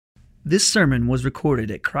This sermon was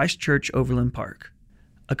recorded at Christ Church Overland Park,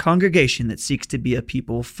 a congregation that seeks to be a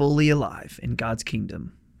people fully alive in God's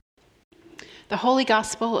kingdom. The Holy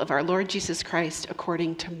Gospel of our Lord Jesus Christ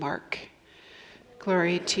according to Mark.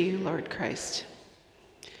 Glory to you, Lord Christ.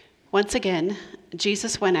 Once again,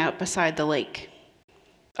 Jesus went out beside the lake.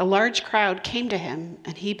 A large crowd came to him,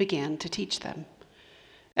 and he began to teach them.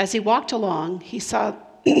 As he walked along, he saw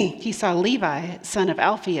Levi, son of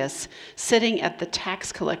Alphaeus, sitting at the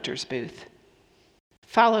tax collector's booth.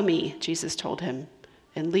 "Follow me," Jesus told him,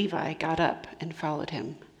 and Levi got up and followed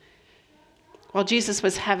him. While Jesus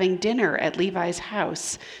was having dinner at Levi's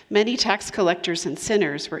house, many tax collectors and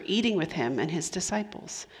sinners were eating with him and his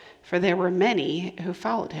disciples, for there were many who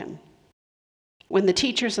followed him. When the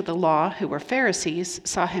teachers of the law, who were Pharisees,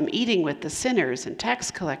 saw him eating with the sinners and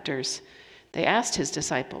tax collectors, they asked his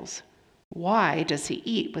disciples, "Why does he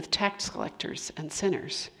eat with tax collectors and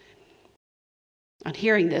sinners?" On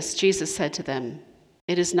hearing this, Jesus said to them,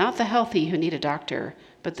 "It is not the healthy who need a doctor,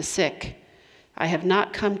 but the sick. I have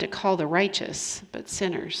not come to call the righteous, but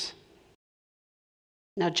sinners."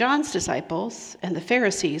 Now John's disciples and the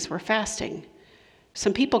Pharisees were fasting.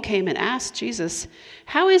 Some people came and asked Jesus,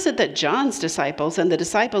 "How is it that John's disciples and the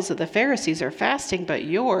disciples of the Pharisees are fasting, but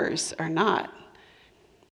yours are not?"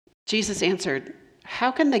 Jesus answered,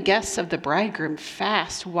 "How can the guests of the bridegroom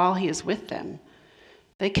fast while he is with them?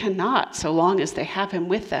 They cannot, so long as they have him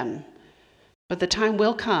with them. But the time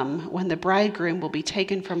will come when the bridegroom will be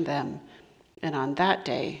taken from them, and on that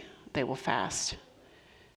day they will fast.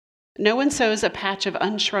 No one sews a patch of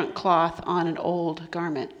unshrunk cloth on an old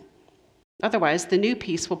garment. Otherwise, the new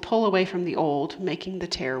piece will pull away from the old, making the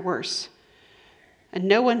tear worse. And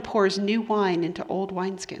no one pours new wine into old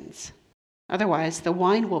wineskins. Otherwise, the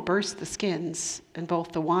wine will burst the skins, and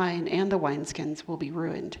both the wine and the wineskins will be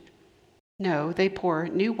ruined. No, they pour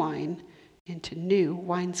new wine into new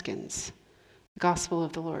wineskins." The Gospel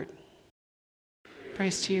of the Lord.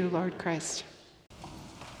 Praise to you, Lord Christ.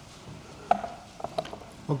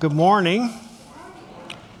 Well, good morning.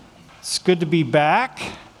 It's good to be back.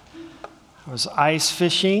 I was ice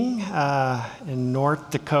fishing in North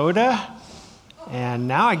Dakota, and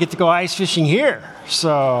now I get to go ice fishing here.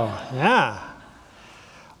 So, yeah.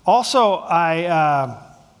 Also,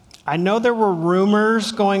 I know there were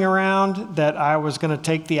rumors going around that I was going to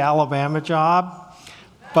take the Alabama job,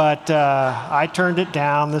 but I turned it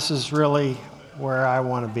down. This is really where I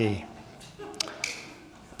want to be.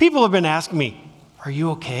 People have been asking me, "Are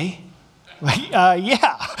you okay?"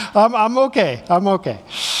 Yeah, I'm okay. I'm okay.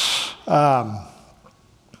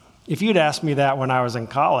 If you'd asked me that when I was in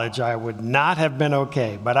college, I would not have been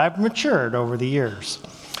okay, but I've matured over the years.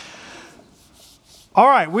 All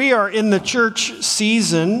right, we are in the church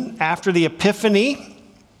season after the Epiphany,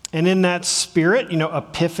 and in that spirit,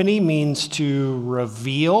 Epiphany means to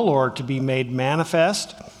reveal or to be made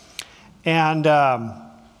manifest, and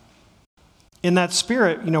in that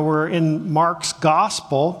spirit, we're in Mark's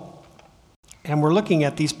gospel, and we're looking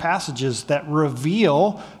at these passages that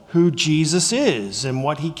reveal who Jesus is and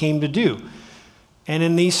what he came to do. And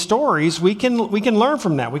in these stories, we can learn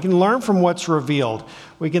from that. We can learn from what's revealed.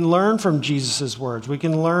 We can learn from Jesus' words. We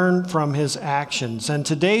can learn from his actions. And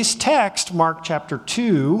today's text, Mark chapter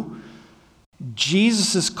 2,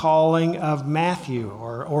 Jesus' calling of Matthew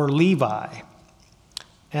or Levi.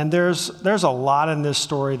 And there's a lot in this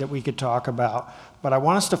story that we could talk about, but I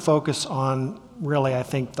want us to focus on really, I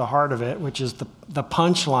think, the heart of it, which is the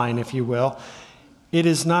punchline, if you will. It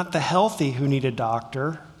is not the healthy who need a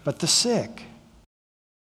doctor, but the sick.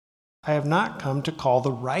 I have not come to call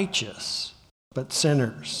the righteous, but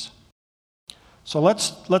sinners. So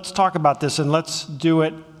let's talk about this, and let's do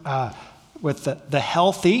it with the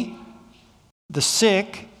healthy, the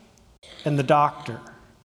sick, and the doctor.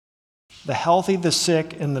 The healthy, the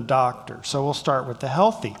sick, and the doctor. So we'll start with the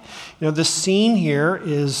healthy. The scene here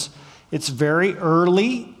it's very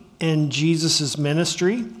early in Jesus'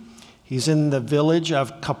 ministry. He's in the village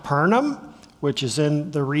of Capernaum, which is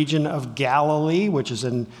in the region of Galilee, which is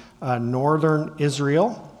in northern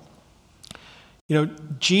Israel.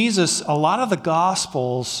 Jesus, a lot of the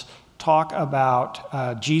Gospels talk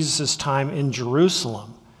about Jesus' time in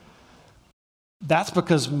Jerusalem. That's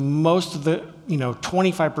because most of the,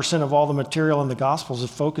 25% of all the material in the Gospels is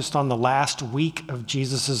focused on the last week of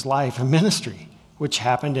Jesus' life and ministry, which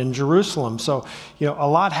happened in Jerusalem. So, a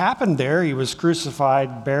lot happened there. He was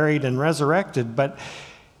crucified, buried, and resurrected, but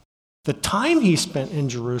the time he spent in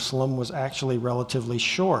Jerusalem was actually relatively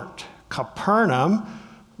short. Capernaum,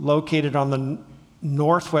 located on the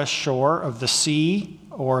northwest shore of the sea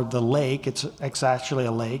or the lake, it's actually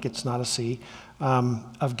a lake, it's not a sea,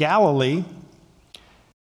 of Galilee,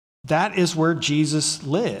 that is where Jesus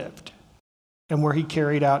lived. and where he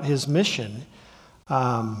carried out his mission.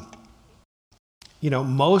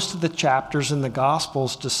 Most of the chapters in the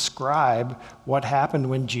Gospels describe what happened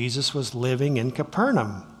when Jesus was living in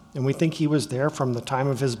Capernaum. And we think he was there from the time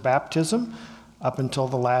of his baptism up until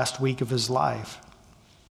the last week of his life.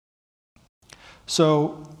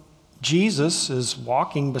 So Jesus is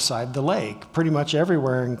walking beside the lake. Pretty much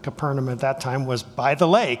everywhere in Capernaum at that time was by the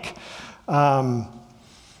lake. And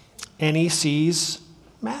he sees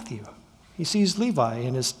Matthew. He sees Levi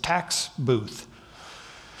in his tax booth.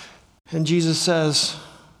 And Jesus says,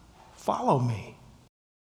 "Follow me."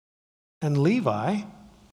 And Levi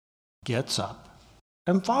gets up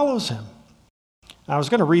and follows him. I was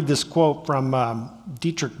going to read this quote from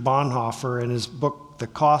Dietrich Bonhoeffer in his book, The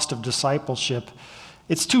Cost of Discipleship.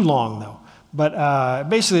 It's too long, though. But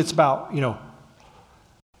basically it's about,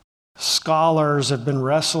 scholars have been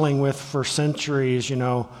wrestling with for centuries,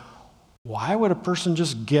 why would a person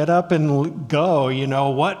just get up and go?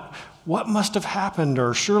 What must have happened?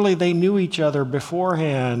 Or surely they knew each other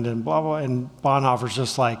beforehand and blah, blah. And Bonhoeffer's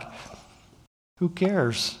just like, who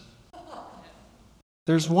cares?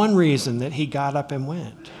 There's one reason that he got up and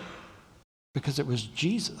went. Because it was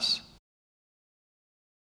Jesus.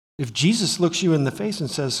 If Jesus looks you in the face and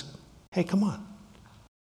says, "Hey, come on,"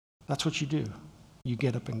 that's what you do. You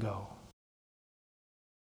get up and go.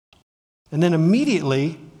 And then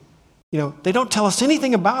immediately, they don't tell us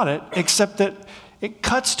anything about it except that it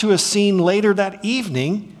cuts to a scene later that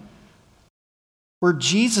evening where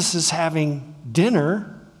Jesus is having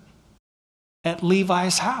dinner at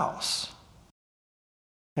Levi's house.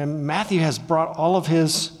 And Matthew has brought all of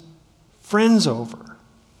his friends over.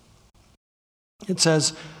 It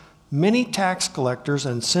says, "Many tax collectors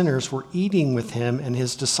and sinners were eating with him and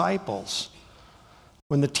his disciples.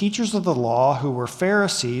 When the teachers of the law, who were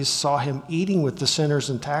Pharisees, saw him eating with the sinners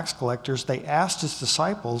and tax collectors, they asked his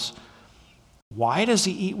disciples, 'Why does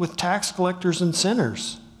he eat with tax collectors and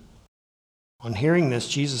sinners?' On hearing this,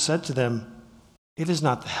 Jesus said to them, 'It is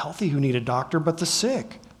not the healthy who need a doctor, but the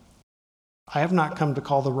sick. I have not come to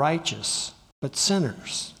call the righteous, but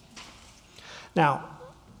sinners.'" Now,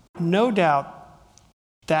 no doubt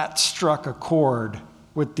that struck a chord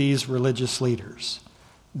with these religious leaders.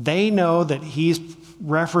 They know that he's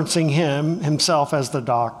referencing himself as the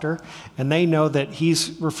doctor, and they know that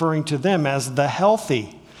he's referring to them as the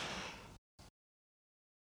healthy,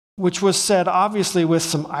 which was said obviously with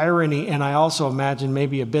some irony, and I also imagine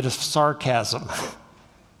maybe a bit of sarcasm.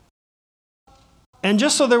 And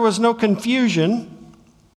just so there was no confusion,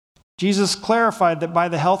 Jesus clarified that by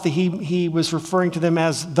the healthy, he was referring to them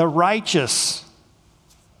as the righteous.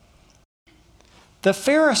 The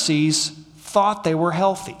Pharisees thought they were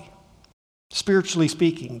healthy, spiritually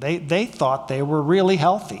speaking. They thought they were really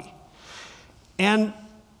healthy. And,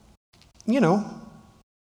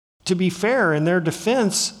 to be fair, in their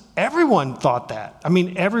defense, everyone thought that. I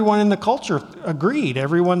mean, everyone in the culture agreed.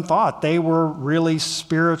 Everyone thought they were really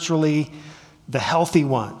spiritually the healthy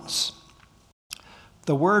ones.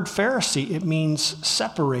 The word Pharisee, it means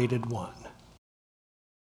separated one.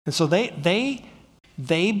 And so they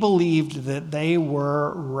believed that they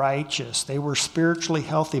were righteous. They were spiritually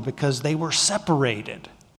healthy because they were separated.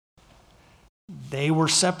 They were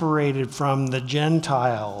separated from the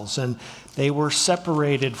Gentiles, and they were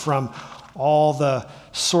separated from all the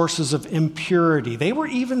sources of impurity. They were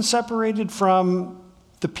even separated from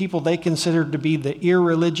the people they considered to be the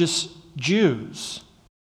irreligious Jews.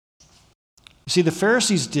 You see, the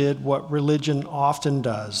Pharisees did what religion often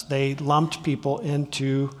does. They lumped people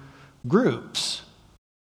into groups.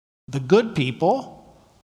 The good people,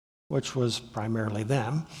 which was primarily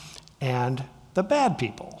them, and the bad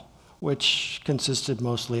people, which consisted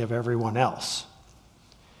mostly of everyone else.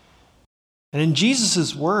 And in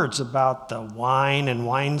Jesus' words about the wine and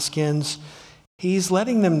wineskins, he's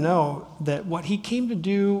letting them know that what he came to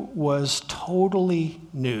do was totally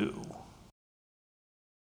new.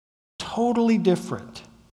 Totally different.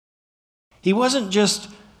 He wasn't just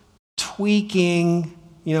tweaking,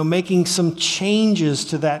 making some changes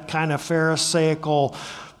to that kind of Pharisaical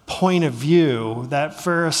point of view, that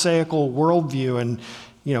Pharisaical worldview, and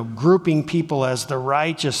grouping people as the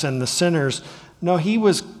righteous and the sinners. No, he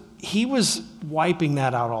was wiping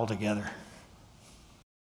that out altogether.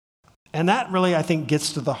 And that really, I think,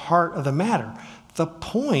 gets to the heart of the matter. The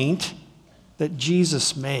point that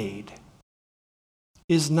Jesus made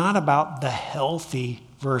is not about the healthy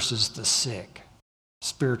versus the sick,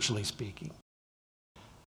 spiritually speaking.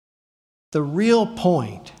 The real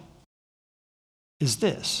point is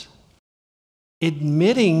this: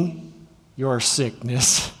 admitting your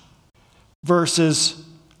sickness versus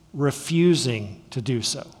refusing to do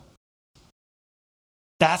so.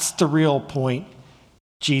 That's the real point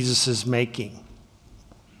Jesus is making.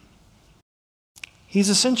 He's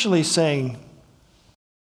essentially saying,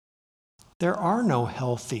 there are no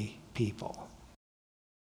healthy people.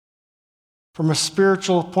 From a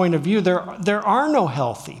spiritual point of view, there are no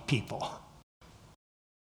healthy people.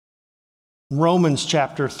 In Romans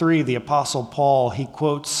chapter 3, the Apostle Paul, he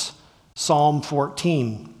quotes Psalm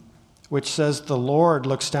 14, which says, the Lord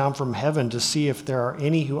looks down from heaven to see if there are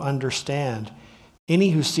any who understand,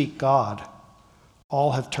 any who seek God.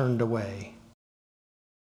 All have turned away.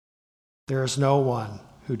 There is no one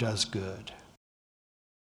who does good.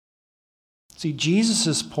 See,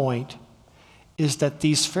 Jesus' point is that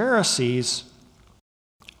these Pharisees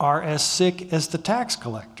are as sick as the tax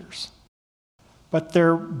collectors. But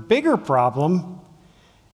their bigger problem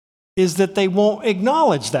is that they won't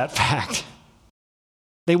acknowledge that fact.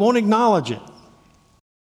 They won't acknowledge it.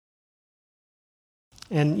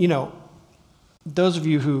 And, those of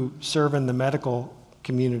you who serve in the medical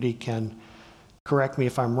community can correct me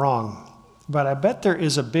if I'm wrong, but I bet there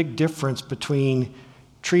is a big difference between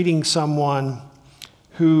treating someone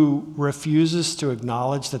who refuses to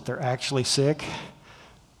acknowledge that they're actually sick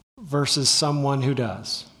versus someone who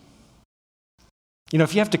does.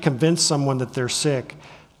 If you have to convince someone that they're sick,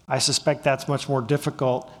 I suspect that's much more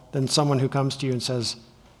difficult than someone who comes to you and says,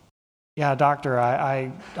 yeah, doctor,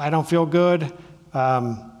 I don't feel good.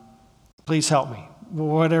 Please help me.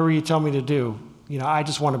 Whatever you tell me to do, I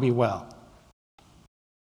just want to be well.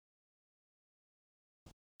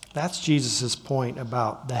 That's Jesus' point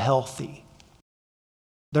about the healthy.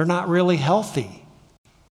 They're not really healthy.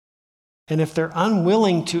 And if they're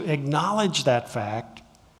unwilling to acknowledge that fact,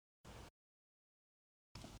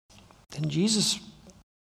 then Jesus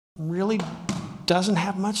really doesn't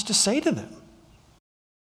have much to say to them.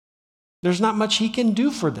 There's not much he can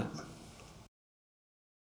do for them.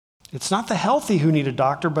 It's not the healthy who need a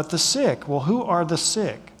doctor, but the sick. Well, who are the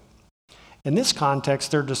sick? In this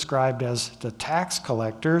context, they're described as the tax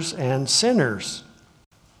collectors and sinners.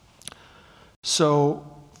 So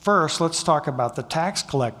first, let's talk about the tax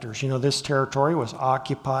collectors. This territory was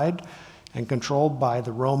occupied and controlled by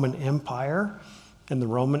the Roman Empire, and the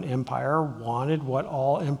Roman Empire wanted what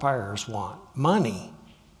all empires want: money.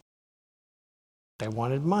 They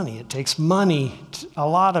wanted money. It takes money, a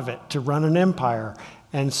lot of it, to run an empire,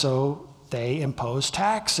 and so they imposed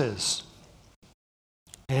taxes.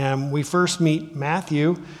 And we first meet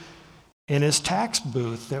Matthew in his tax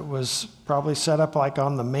booth that was probably set up like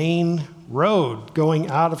on the main road going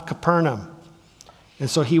out of Capernaum. And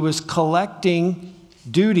so he was collecting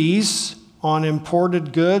duties on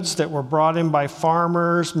imported goods that were brought in by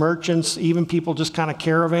farmers, merchants, even people just kind of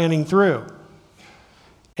caravanning through.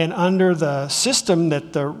 And under the system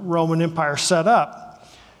that the Roman Empire set up,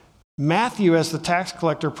 Matthew, as the tax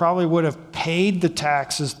collector, probably would have paid the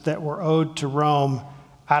taxes that were owed to Rome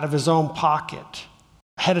out of his own pocket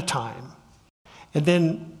ahead of time. And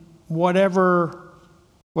then whatever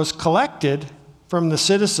was collected from the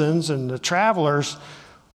citizens and the travelers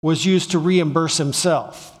was used to reimburse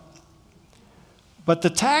himself. But the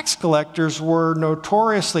tax collectors were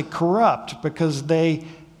notoriously corrupt because they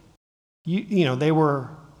were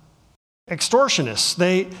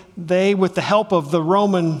extortionists. They, with the help of the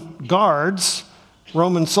Roman guards,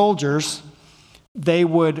 Roman soldiers, they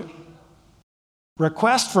would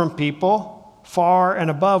request from people far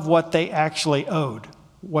and above what they actually owed,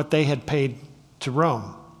 what they had paid to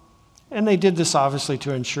Rome. And they did this obviously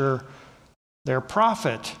to ensure their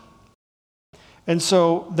profit. And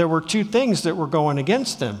so there were two things that were going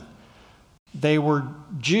against them. They were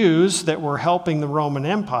Jews that were helping the Roman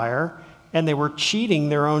Empire, and they were cheating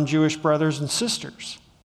their own Jewish brothers and sisters.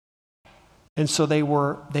 And so they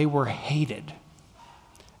were hated.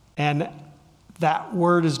 And that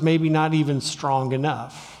word is maybe not even strong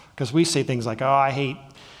enough, because we say things like, oh, I hate,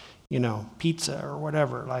 pizza or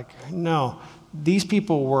whatever. No, these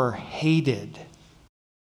people were hated.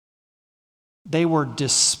 They were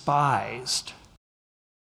despised.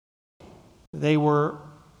 They were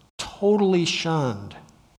totally shunned.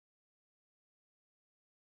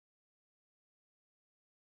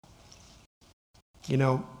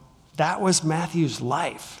 That was Matthew's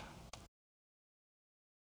life.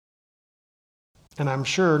 And I'm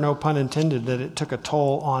sure, no pun intended, that it took a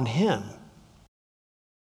toll on him.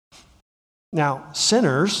 Now,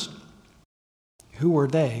 sinners, who were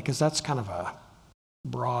they? Because that's kind of a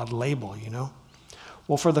broad label,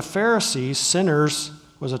 Well, for the Pharisees, sinners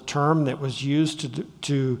was a term that was used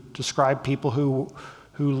to describe people who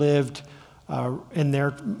lived, in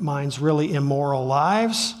their minds, really immoral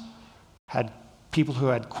lives, had people who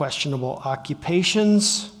had questionable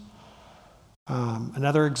occupations,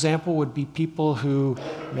 Another example would be people who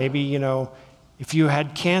maybe, if you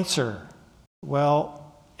had cancer,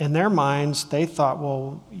 well, in their minds, they thought,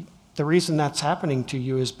 well, the reason that's happening to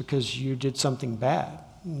you is because you did something bad.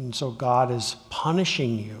 And so God is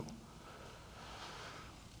punishing you.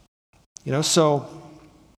 So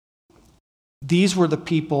these were the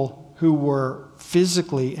people who were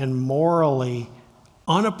physically and morally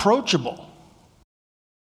unapproachable.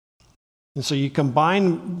 And so you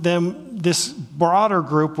combine this broader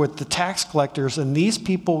group with the tax collectors, and these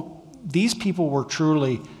people were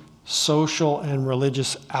truly social and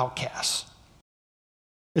religious outcasts.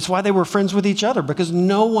 It's why they were friends with each other, because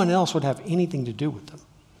no one else would have anything to do with them.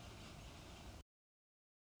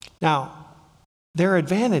 Now, their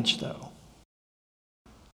advantage, though,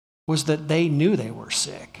 was that they knew they were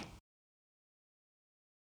sick.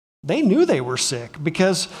 They knew they were sick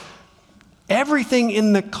because everything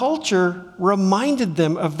in the culture reminded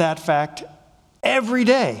them of that fact every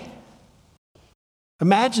day.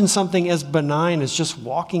 Imagine something as benign as just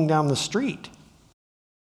walking down the street.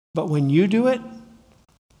 But when you do it,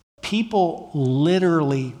 people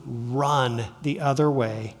literally run the other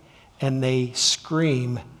way and they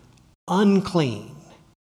scream, "Unclean,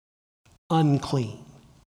 unclean."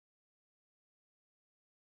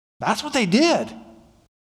 That's what they did.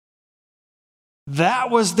 That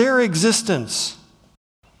was their existence.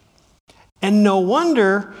 And no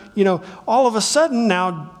wonder, all of a sudden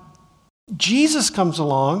now Jesus comes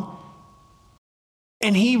along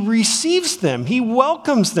and he receives them. He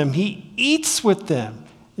welcomes them. He eats with them.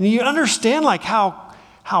 And you understand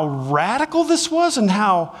how radical this was and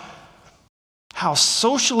how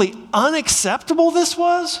socially unacceptable this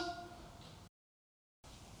was?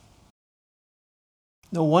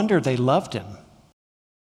 No wonder they loved him.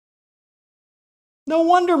 No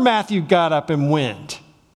wonder Matthew got up and went.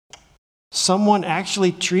 Someone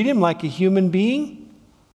actually treat him like a human being?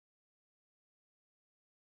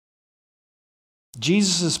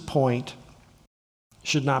 Jesus' point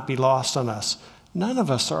should not be lost on us. None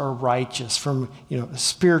of us are righteous from,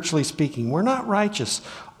 spiritually speaking. We're not righteous.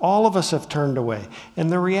 All of us have turned away.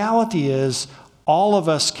 And the reality is, all of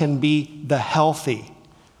us can be the healthy.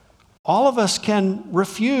 All of us can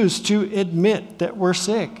refuse to admit that we're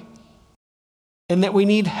sick and that we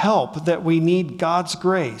need help, that we need God's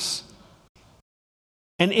grace.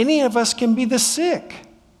 And any of us can be the sick.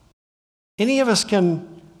 Any of us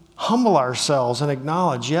can humble ourselves and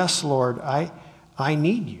acknowledge, yes, Lord, I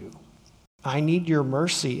need you. I need your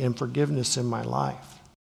mercy and forgiveness in my life.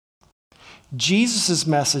 Jesus'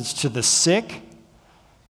 message to the sick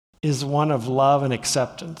is one of love and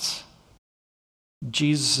acceptance.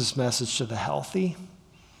 Jesus' message to the healthy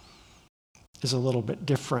is a little bit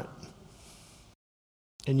different.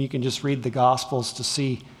 And you can just read the Gospels to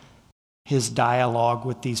see his dialogue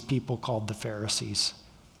with these people called the Pharisees.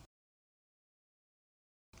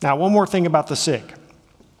 Now, one more thing about the sick.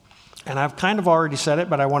 And I've kind of already said it,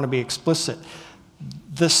 but I want to be explicit.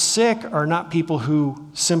 The sick are not people who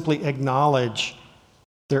simply acknowledge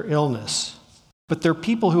their illness, but they're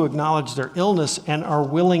people who acknowledge their illness and are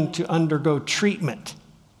willing to undergo treatment.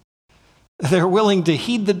 They're willing to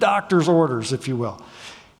heed the doctor's orders, if you will.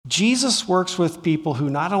 Jesus works with people who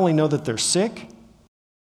not only know that they're sick,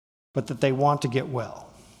 but that they want to get well.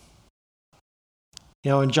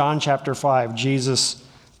 In John chapter 5, Jesus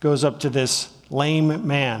goes up to this lame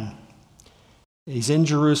man. He's in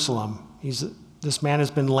Jerusalem. This man has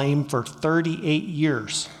been lame for 38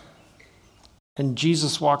 years. And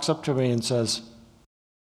Jesus walks up to me and says,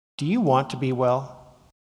 "Do you want to be well?"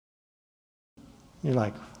 You're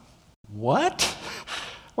like, what?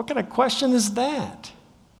 What kind of question is that?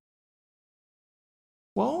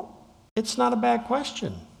 Well, it's not a bad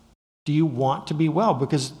question. Do you want to be well?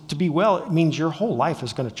 Because to be well, it means your whole life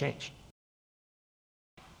is going to change.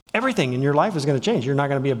 Everything in your life is going to change. You're not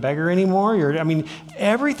going to be a beggar anymore.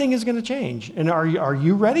 Everything is going to change. And are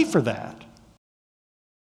you ready for that?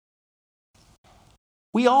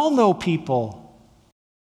 We all know people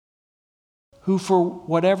who, for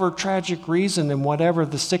whatever tragic reason and whatever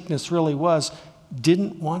the sickness really was,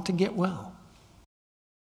 didn't want to get well.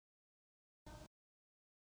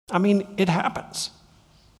 It happens.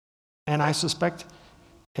 And I suspect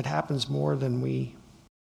it happens more than we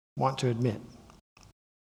want to admit.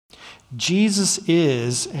 Jesus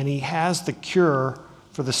is, and he has the cure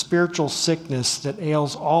for the spiritual sickness that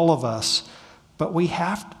ails all of us, but we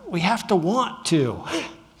have to want to.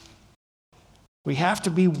 We have to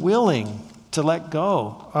be willing to let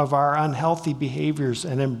go of our unhealthy behaviors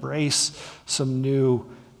and embrace some new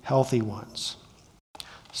healthy ones.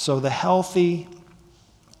 So the healthy,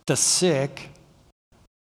 the sick,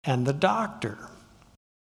 and the doctor.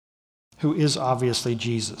 who is obviously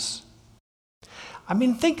Jesus. I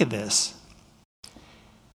mean, think of this.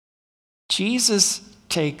 Jesus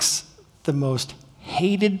takes the most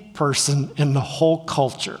hated person in the whole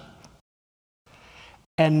culture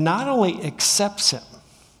and not only accepts him,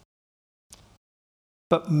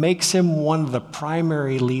 but makes him one of the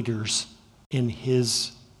primary leaders in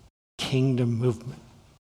his kingdom movement.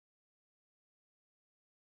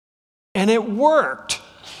 And it worked.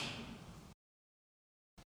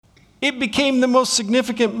 It became the most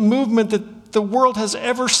significant movement that the world has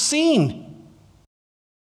ever seen.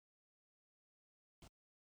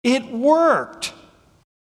 It worked.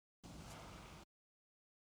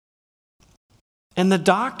 And the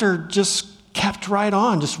doctor just kept right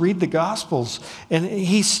on. Just read the Gospels. And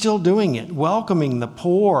he's still doing it, welcoming the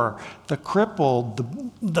poor, the crippled,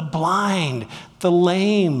 the blind, the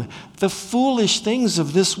lame, the foolish things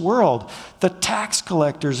of this world, the tax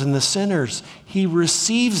collectors and the sinners. He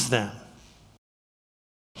receives them.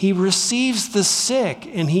 He receives the sick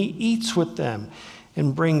and he eats with them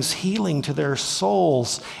and brings healing to their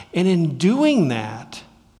souls. And in doing that,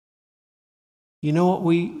 you know what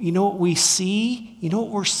we see? You know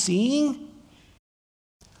what we're seeing?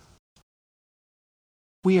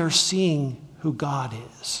 We are seeing who God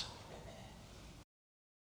is.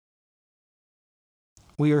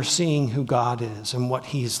 We are seeing who God is and what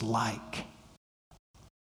he's like.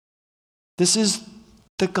 This is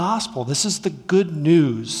the gospel. This is the good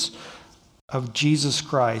news of Jesus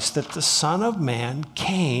Christ, that the Son of Man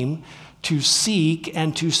came to seek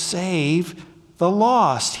and to save the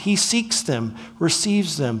lost. He seeks them,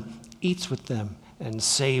 receives them, eats with them, and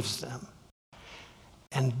saves them.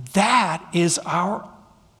 And that is our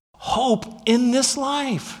hope in this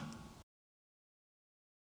life.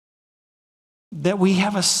 That we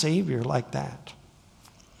have a Savior like that.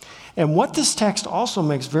 And what this text also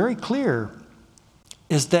makes very clear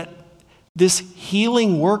is that this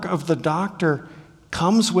healing work of the doctor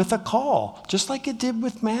comes with a call, just like it did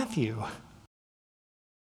with Matthew.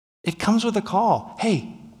 It comes with a call.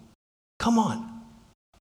 Hey, come on.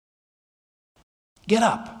 Get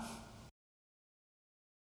up.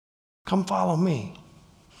 Come follow me.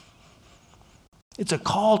 It's a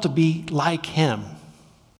call to be like him.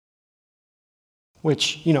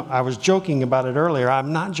 Which, I was joking about it earlier.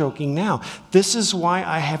 I'm not joking now. This is why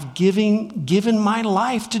I have given my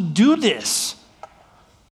life to do this.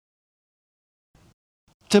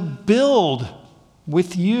 To build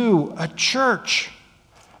with you a church,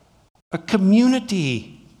 a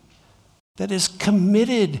community that is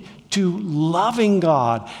committed to loving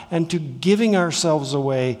God and to giving ourselves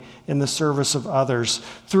away in the service of others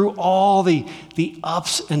through all the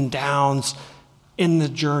ups and downs in the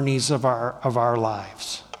journeys of our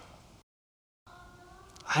lives.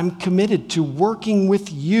 I'm committed to working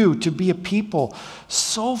with you to be a people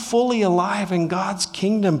so fully alive in God's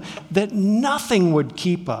kingdom that nothing would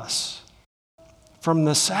keep us from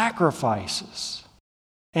the sacrifices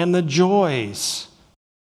and the joys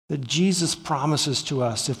that Jesus promises to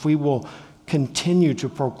us if we will continue to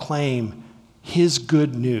proclaim his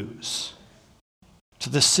good news to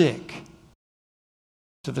the sick,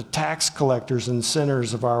 to the tax collectors and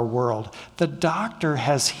sinners of our world. The doctor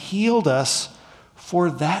has healed us for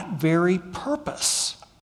that very purpose.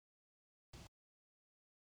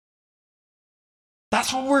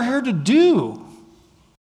 That's what we're here to do.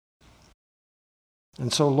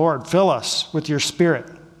 And so, Lord, fill us with your Spirit.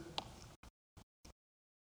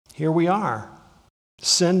 Here we are.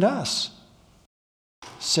 Send us.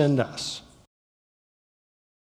 Send us.